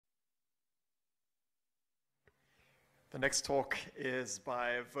The next talk is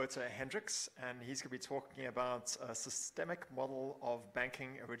by Wouter Heynderickx, and he's going to be talking about a systemic model of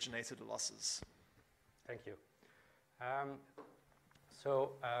banking originated losses. Thank you.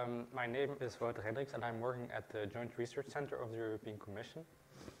 My name is Wouter Heynderickx, and I'm working at the Joint Research Center of the European Commission.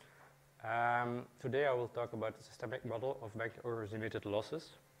 Today I will talk about the systemic model of bank originated losses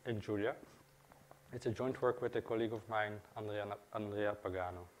in Julia. It's a joint work with a colleague of mine, Andrea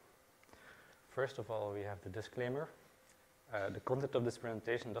Pagano. First of all, we have the disclaimer. The content of this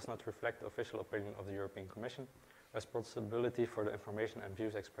presentation does not reflect the official opinion of the European Commission. Responsibility for the information and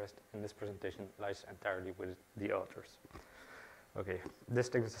views expressed in this presentation lies entirely with the authors. Okay, this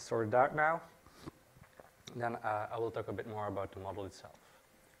thing is sorted out now. Then I will talk a bit more about the model itself.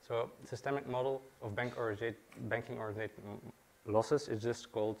 So, systemic model of banking originated losses is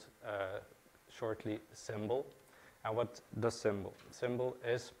just called shortly SYMBOL. And what does SYMBOL? SYMBOL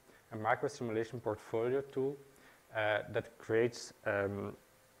is a micro-simulation portfolio tool that creates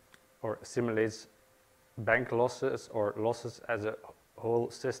or simulates bank losses or losses as a whole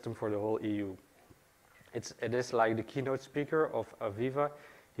system for the whole EU. It is like the keynote speaker of Aviva.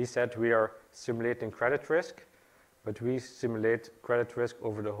 He said we are simulating credit risk, but we simulate credit risk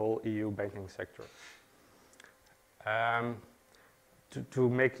over the whole EU banking sector. To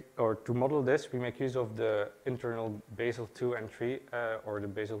model this, we make use of the internal Basel 2 and 3 or the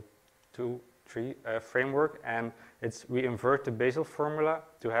Basel 2 3 framework, and we invert the Basel formula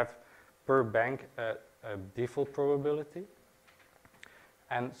to have per bank a default probability,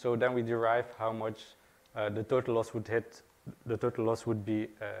 and so then we derive how much the total loss would be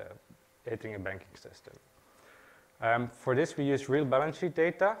hitting a banking system. For this, we use real balance sheet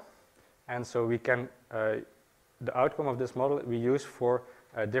data, and so we can the outcome of this model we use for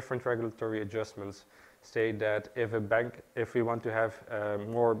different regulatory adjustments. Say that if we want to have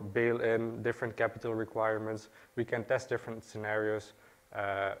more bail-in, different capital requirements, we can test different scenarios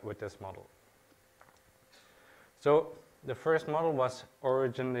with this model. So the first model was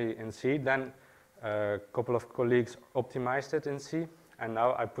originally in C, then a couple of colleagues optimized it in C, and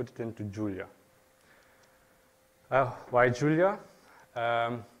now I put it into Julia. Why Julia?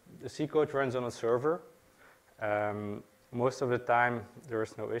 The C code runs on a server. Most of the time there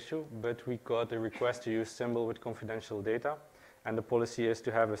is no issue, but we got a request to use SYMBOL with confidential data, and the policy is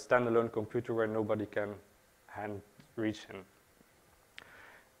to have a standalone computer where nobody can reach in.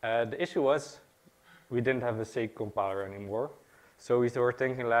 The issue was we didn't have a C compiler anymore, so we were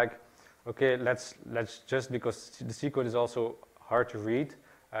thinking like, okay, let's just, because the C code is also hard to read,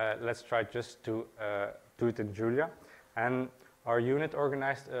 let's try just to do it in Julia. And our unit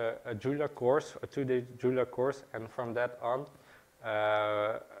organized a Julia course, a 2-day Julia course, and from that on,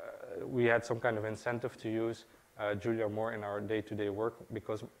 we had some kind of incentive to use Julia more in our day-to-day work,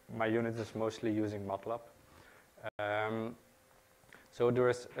 because my unit is mostly using MATLAB. So there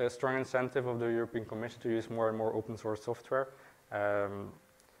is a strong incentive of the European Commission to use more and more open source software, and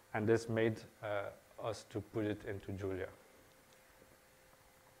this made us to put it into Julia.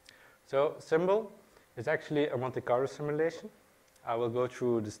 So SYMBOL is actually a Monte Carlo simulation. I will go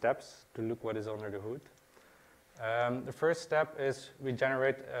through the steps to look what is under the hood. The first step is we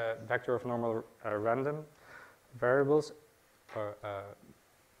generate a vector of normal random variables or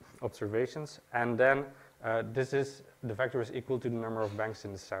observations, and then the vector is equal to the number of banks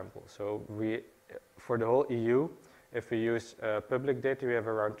in the sample. So for the whole EU, if we use public data, we have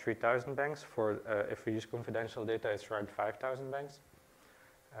around 3,000 banks. If we use confidential data, it's around 5,000 banks,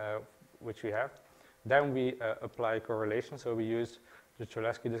 which we have. Then we apply correlation, so we use the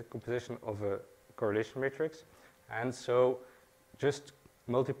Cholesky decomposition of a correlation matrix, and so just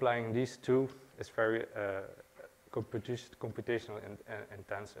multiplying these two is very computational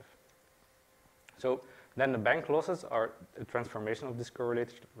intensive. So then the bank losses are a transformation of these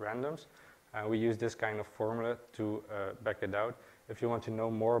correlated randoms, and we use this kind of formula to back it out. If you want to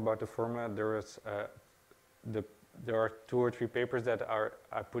know more about the formula, there are 2 or 3 papers that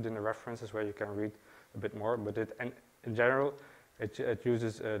I put in the references where you can read a bit more, but in general, it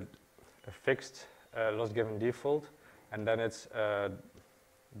uses a fixed loss given default, and then it's the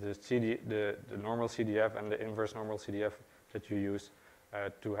normal CDF and the inverse normal CDF that you use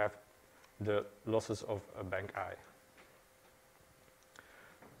to have the losses of a bank I.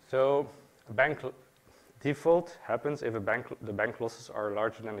 So bank default happens if the bank losses are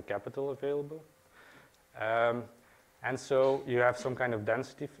larger than the capital available. And so you have some kind of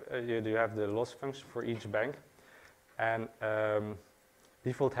density, you have the loss function for each bank, and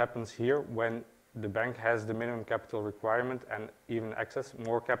default happens here when the bank has the minimum capital requirement and even access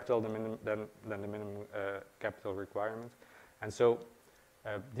more capital than the minimum capital requirement. And so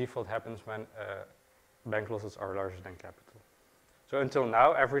default happens when bank losses are larger than capital. So until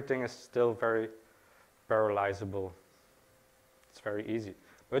now, everything is still very parallelizable. It's very easy.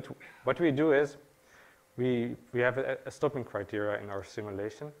 But what we do is, we have a stopping criteria in our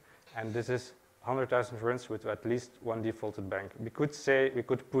simulation, and this is 100,000 runs with at least one defaulted bank. We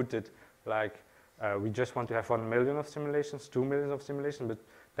could put it like, we just want to have 1 million of simulations, 2 million of simulations, but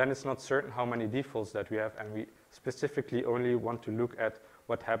then it's not certain how many defaults that we have, and we specifically only want to look at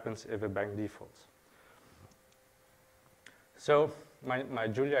what happens if a bank defaults. So my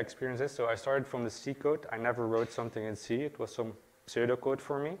Julia experience is, so I started from the C code. I never wrote something in C. It was some pseudocode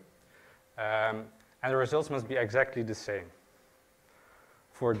for me. And the results must be exactly the same.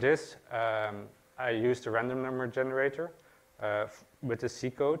 For this, I used a random number generator with the C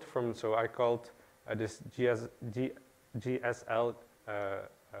code so I called this GSL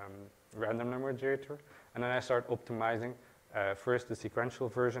random number generator, and then I start optimizing first the sequential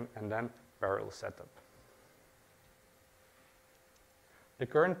version and then parallel setup. The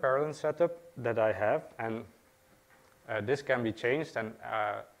current parallel setup that I have, and this can be changed, and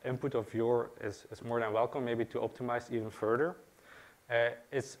input of your is more than welcome, maybe to optimize even further.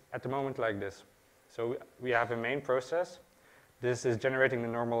 It's at the moment like this. So we have a main process. This is generating the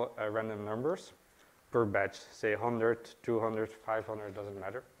normal random numbers per batch, say 100, 200, 500, doesn't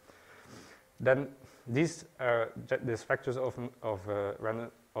matter. Then these vectors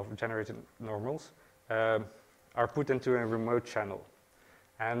of generated normals are put into a remote channel.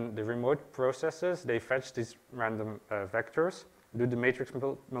 And the remote processes, they fetch these random vectors, do the matrix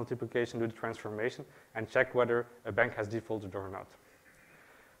multiplication, do the transformation, and check whether a bank has defaulted or not.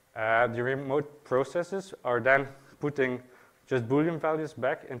 The remote processes are then putting just Boolean values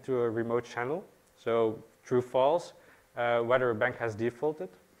back into a remote channel. So true, false, whether a bank has defaulted.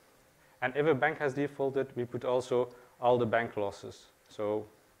 And if a bank has defaulted, we put also all the bank losses. So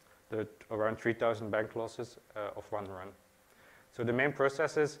the around 3,000 bank losses of one run. So the main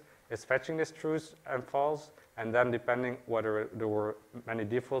process is fetching these trues and false, and then depending whether there were many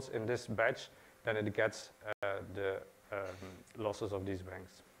defaults in this batch, then it gets the losses of these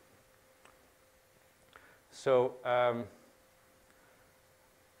banks. So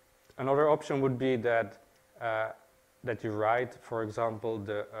another option would be that that you write, for example,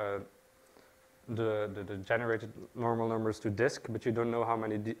 the generated normal numbers to disk, but you don't know how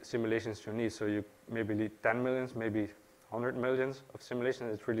many simulations you need. So you maybe need 10 millions, maybe 100 millions of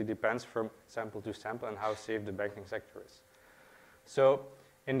simulations. It really depends from sample to sample and how safe the banking sector is. So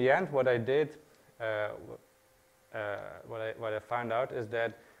in the end, what I did, what I found out is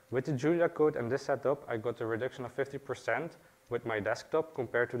that with the Julia code and this setup, I got a reduction of 50% with my desktop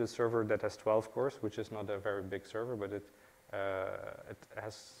compared to the server that has 12 cores, which is not a very big server, but it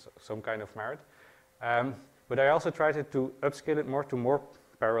has some kind of merit. But I also tried to upscale it more to more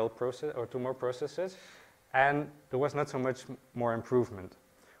parallel process or to more processes, and there was not so much more improvement.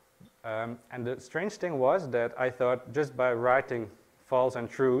 And the strange thing was that I thought just by writing false and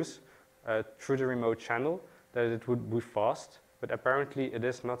trues through the remote channel that it would be fast, but apparently it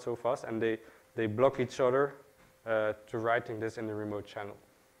is not so fast, and they block each other to writing this in the remote channel.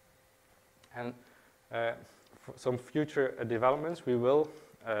 And for some future developments, we will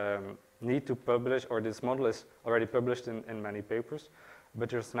need to publish, or this model is already published in many papers, but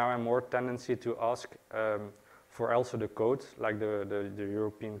there's now a more tendency to ask for also the code, like the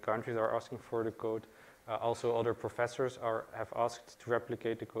European countries are asking for the code. Also other professors have asked to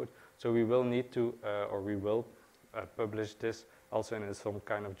replicate the code. So we will need to, or we will publish this also in some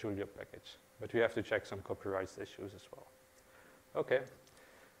kind of Julia package. But we have to check some copyright issues as well. Okay.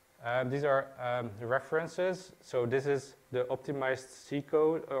 These are the references. So this is the optimized C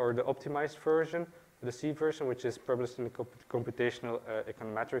code, or the optimized version, the C version, which is published in the computational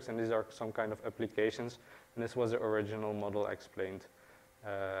econometrics, and these are some kind of applications. And this was the original model explained.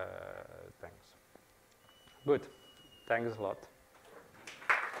 Thanks. Good. Thanks a lot.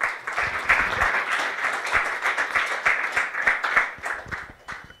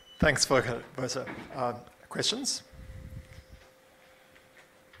 Thanks, Wouter. Questions?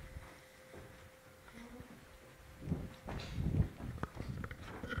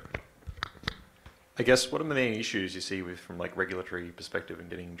 I guess, what are the main issues you see from like regulatory perspective in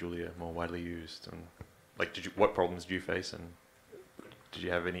getting Julia more widely used? And like, what problems did you face, and would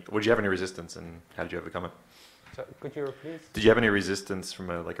you have any resistance, and how did you overcome it? So could you repeat? Did you have any resistance from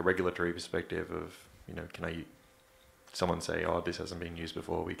a regulatory perspective of, can someone say, oh, this hasn't been used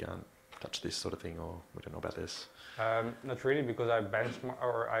before, we can't touch this sort of thing, or we don't know about this? Not really, because I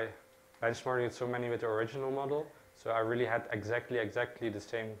benchmarked so many with the original model, so I really had exactly the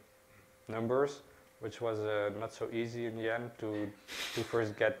same numbers, which was not so easy in the end to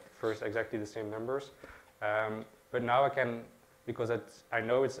get exactly the same numbers. But now I can, because I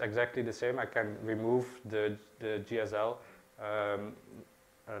know it's exactly the same, I can remove the GSL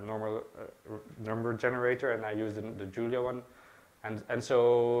normal number generator, and I use the Julia one. And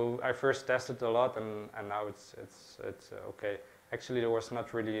so I first tested a lot, and now it's okay. Actually, there was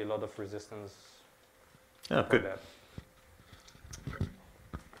not really a lot of resistance. Oh, good. That.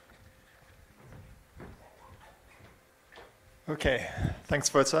 Okay,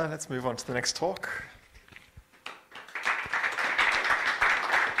 thanks, Wouter. Let's move on to the next talk.